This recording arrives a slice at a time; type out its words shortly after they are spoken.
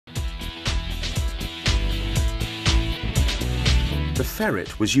The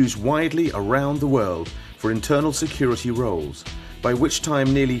Ferret was used widely around the world for internal security roles, by which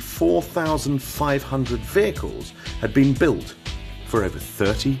time nearly 4,500 vehicles had been built for over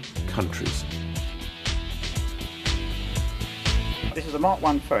 30 countries. This is a Mark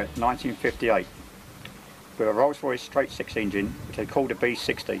I Ferret, 1958, with a Rolls-Royce straight six engine, which they called a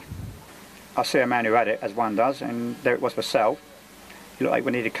B60. I see a man who had it, as one does, and there it was for sale. It looked like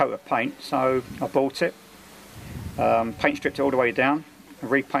we needed a coat of paint, so I bought it. Paint stripped it all the way down,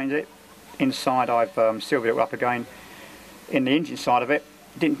 repainted it. Inside I've silvered it up again. In the engine side of it,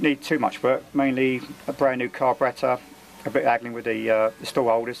 didn't need too much work, mainly a brand new carburettor, a bit of haggling with the stall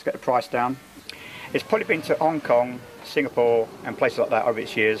holders to get the price down. It's probably been to Hong Kong, Singapore and places like that over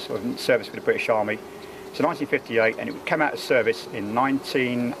its years, or service with the British Army. It's 1958 and it came out of service in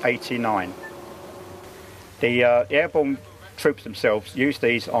 1989. The airborne troops themselves used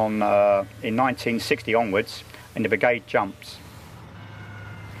these on in 1960 onwards in the brigade jumps.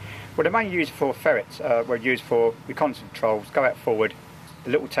 Well, the main use for ferrets were used for reconnaissance patrols, go out forward, the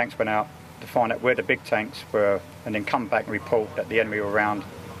little tanks went out to find out where the big tanks were and then come back and report that the enemy were around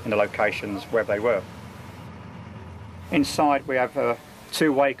in the locations wherever they were. Inside we have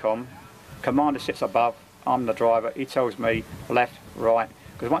two Wacom. Commander sits above, I'm the driver, he tells me left, right,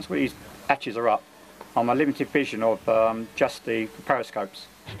 because once these hatches are up, I'm a limited vision of just the periscopes.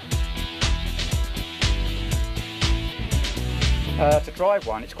 To drive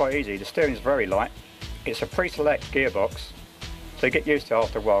one, it's quite easy. The steering is very light. It's a pre-select gearbox, so you get used to it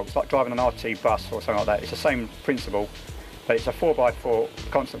after a while. It's like driving an RT bus or something like that. It's the same principle, but it's a 4x4,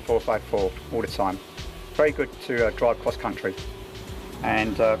 constant 4x4 all the time. Very good to drive cross-country,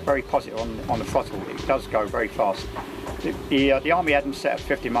 and very positive on the throttle. It does go very fast. The Army had them set at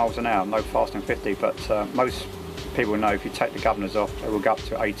 50 miles an hour, no faster than 50, but most people know if you take the governors off, they will go up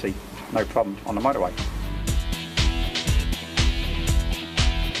to 80, no problem on the motorway.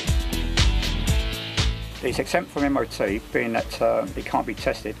 It's exempt from MOT, being that it can't be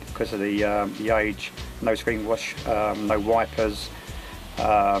tested because of the age, no screen wash, no wipers,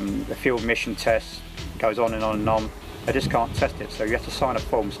 the field mission test goes on and on and on. They just can't test it, so you have to sign a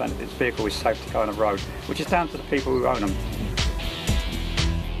form saying that this vehicle is safe to go on the road, which is down to the people who own them.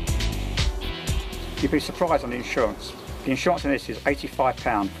 You'd be surprised on the insurance. The insurance on this is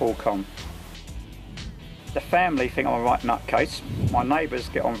 £85 full com. The family think I'm a right nutcase. My neighbours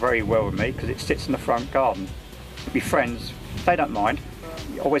get on very well with me because it sits in the front garden. My friends, they don't mind.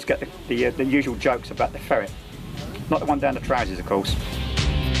 You always get the usual jokes about the Ferret. Not the one down the trousers, of course.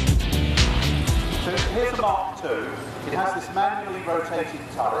 So here's the Mark II. It has this manually rotating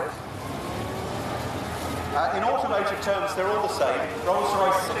turret. In automotive terms, they're all the same.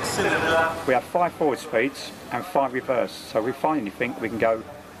 Rolls-Royce six-cylinder. We have 5 forward speeds and 5 reverse, so we finally think we can go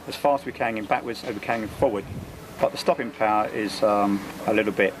as fast as we can in backwards as we can in forward. But the stopping power is a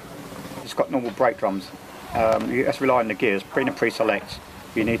little bit. It's got normal brake drums. You have to rely on the gears. Being a pre-select,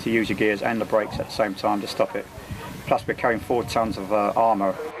 you need to use your gears and the brakes at the same time to stop it. Plus we're carrying 4 tons of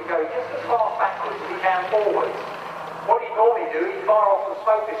armour. You can go just as far backwards as you can forwards. What you normally do is fire off the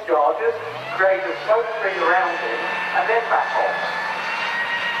smoke discharges, create a smoke screen around it, and then back off.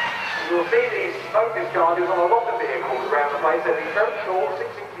 You'll see these smoke discharges on a lot of vehicles around the place. They're very short, 6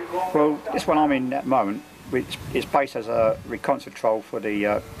 inches long. Well, this one I'm in at the moment, which is based as a reconnaissance patrol for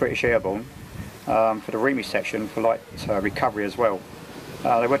the British Airborne, for the REMI section, for light recovery as well.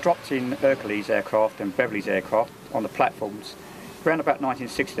 They were dropped in Hercules aircraft and Beverley's aircraft on the platforms. Around about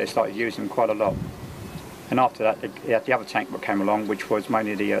 1960 they started using them quite a lot. And after that they had the other tank that came along, which was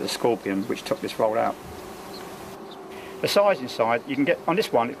mainly the Scorpion, which took this role out. The size inside, you can get, on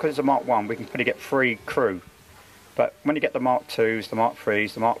this one, because it's a Mark I, we can probably get 3 crew. But when you get the Mark IIs, the Mark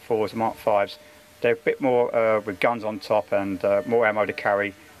IIIs, the Mark IVs, the Mark Vs, they're a bit more with guns on top and more ammo to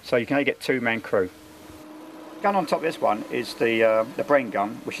carry, so you can only get 2-man crew. The gun on top of this one is the brain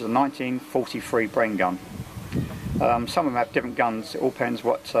gun, which is a 1943 brain gun. Some of them have different guns. It all depends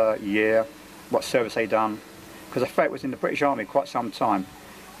what year, what service they done. Because the Ferret was in the British Army quite some time.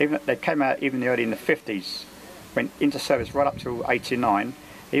 They came out even early in the 50s, went into service right up to 89.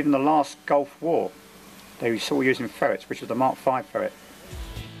 Even the last Gulf War, they were still using ferrets, which was the Mark V Ferret.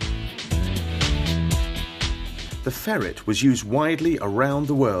 The Ferret was used widely around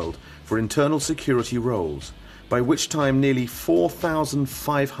the world for internal security roles, by which time nearly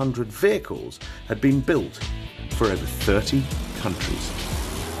 4,500 vehicles had been built for over 30 countries.